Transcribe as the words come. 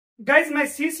Guys, my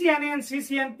CCNA and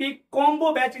CCNP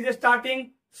combo batch is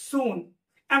starting soon.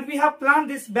 And we have planned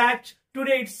this batch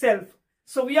today itself.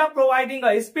 So we are providing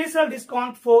a special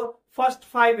discount for first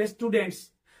 5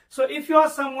 students. So if you are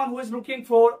someone who is looking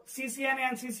for CCNA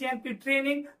and CCNP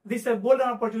training, this is a golden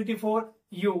opportunity for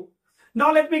you.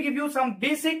 Now let me give you some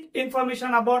basic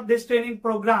information about this training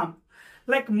program.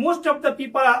 Like most of the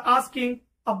people are asking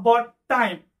about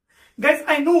time. Guys,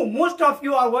 I know most of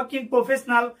you are working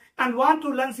professional and want to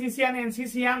learn CCNA and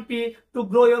CCNP to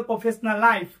grow your professional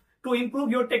life, to improve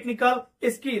your technical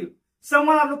skill.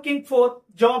 Someone are looking for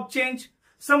job change,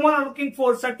 someone are looking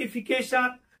for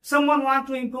certification, someone want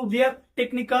to improve their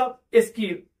technical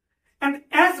skill. And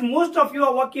as most of you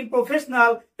are working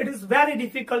professional, it is very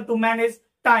difficult to manage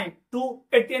time to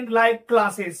attend live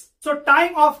classes. So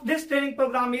time of this training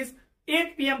program is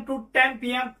 8 p.m. to 10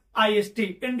 p.m. IST,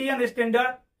 Indian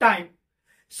Standard Time.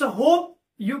 So hope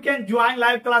you can join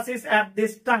live classes at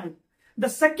this time. The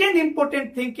second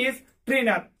important thing is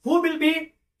trainer. Who will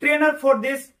be trainer for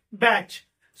this batch?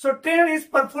 So trainer is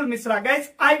Praful Misra. Guys,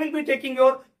 I will be taking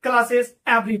your classes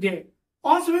every day.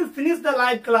 Once we will finish the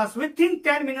live class, within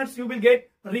 10 minutes you will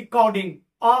get recording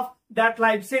of that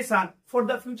live session for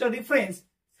the future reference.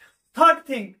 Third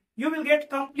thing, you will get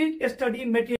complete study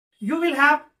material. You will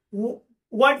have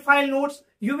word file notes.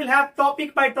 You will have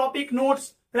topic by topic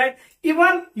notes, right?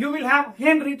 Even you will have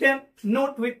handwritten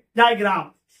note with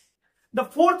diagram. The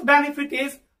fourth benefit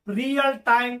is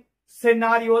real-time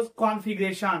scenarios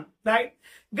configuration, right?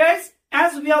 Guys,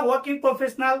 as we are working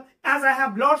professional, as I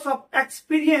have lots of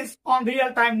experience on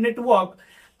real-time network,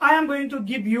 I am going to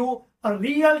give you a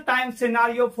real-time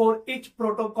scenario for each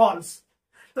protocols.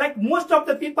 Like most of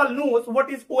the people knows what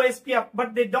is OSPF,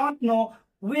 but they don't know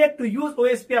where to use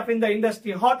OSPF in the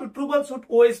industry, how to troubleshoot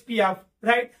OSPF,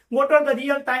 right? What are the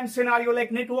real-time scenario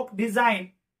like network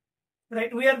design,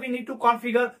 right? Where we need to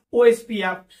configure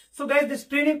OSPF. So guys, this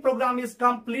training program is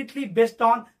completely based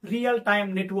on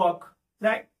real-time network,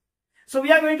 right? So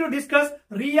we are going to discuss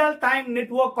real-time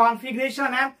network configuration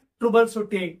and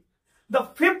troubleshooting. The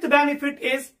fifth benefit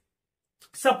is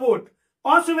support.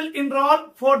 Once you will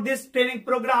enroll for this training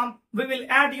program, we will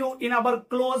add you in our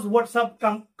close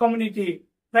WhatsApp community,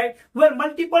 right? Where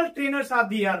multiple trainers are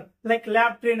there, like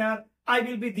lab trainer, I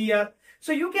will be there.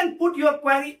 So you can put your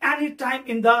query anytime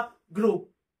in the group.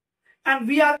 And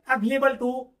we are available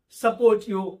to support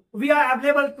you. We are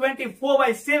available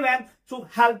 24/7 to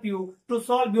help you to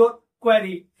solve your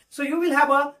query. So you will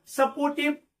have a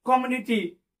supportive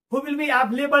community who will be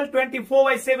available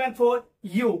 24/7 for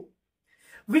you.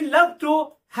 We love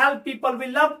to help people. We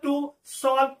love to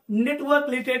solve network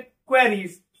related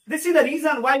queries. This is the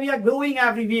reason why we are growing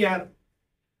everywhere.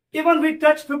 Even we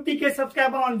touch 50k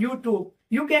subscribers on YouTube.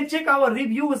 You can check our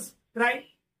reviews, right?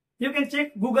 You can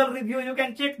check Google review. You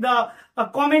can check the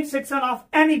comment section of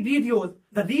any videos.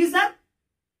 The reason?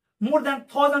 More than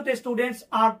 1,000 students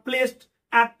are placed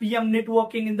at PM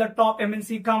Networking in the top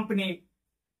MNC company.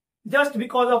 Just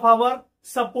because of our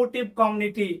supportive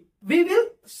community. We will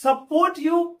support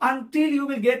you until you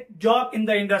will get job in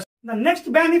the industry. The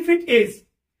next benefit is,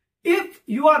 if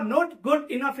you are not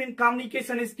good enough in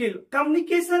communication skill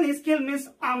means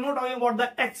I'm not talking about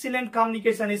the excellent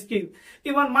communication skill.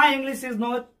 Even my English is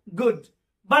not good,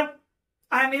 but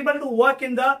I am able to work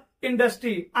in the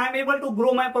industry. I am able to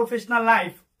grow my professional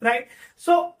life, right?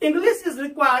 So English is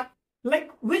required.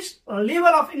 Like which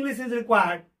level of English is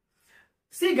required?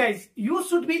 See guys, you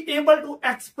should be able to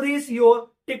express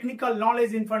your technical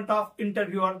knowledge in front of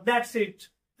interviewer. That's it,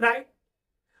 right?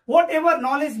 Whatever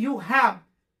knowledge you have,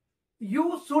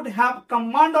 you should have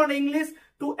command on English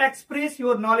to express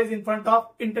your knowledge in front of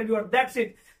interviewer. That's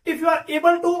it. If you are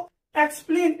able to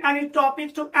explain any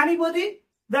topic to anybody,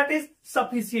 that is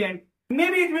sufficient.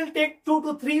 Maybe it will take 2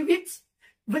 to 3 weeks.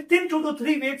 Within 2 to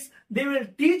 3 weeks, they will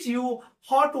teach you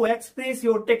how to express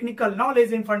your technical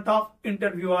knowledge in front of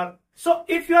interviewer. So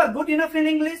if you are good enough in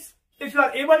English, if you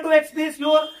are able to express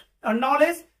your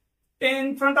knowledge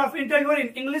in front of interviewer in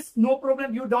English, no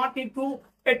problem. You don't need to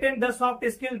attend the soft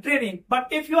skill training. But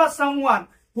if you are someone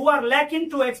who are lacking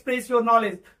to express your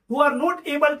knowledge, who are not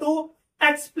able to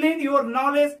explain your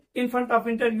knowledge in front of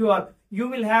interviewer, you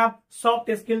will have soft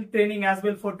skill training as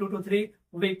well for 2 to 3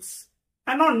 weeks.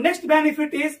 And now next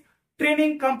benefit is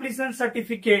training completion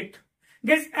certificate.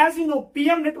 Guys, as you know,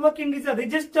 PM Networking is a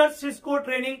registered Cisco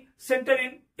training center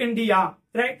in India,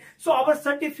 right? So our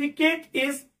certificate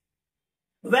is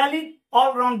valid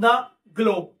all around the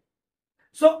globe.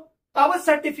 So our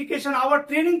certification, our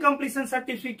training completion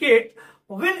certificate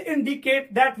will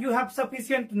indicate that you have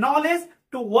sufficient knowledge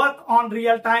to work on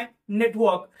real-time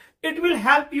network. It will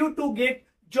help you to get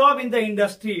job in the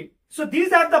industry. So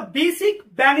these are the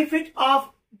basic benefit of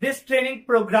this training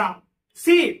program.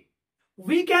 See,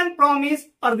 we can promise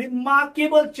a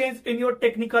remarkable change in your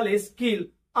technical skill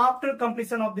after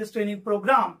completion of this training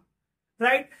program,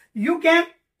 right? You can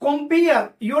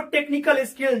compare your technical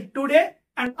skill today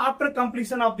and after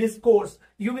completion of this course.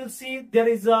 You will see there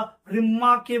is a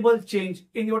remarkable change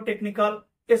in your technical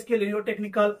skill, in your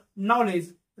technical knowledge,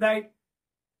 right?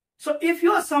 So if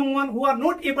you are someone who are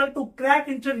not able to crack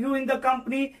interview in the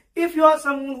company, if you are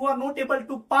someone who are not able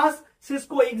to pass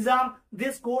Cisco exam,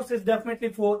 this course is definitely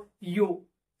for you.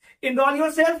 Enroll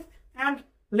yourself and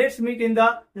let's meet in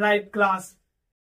the live class.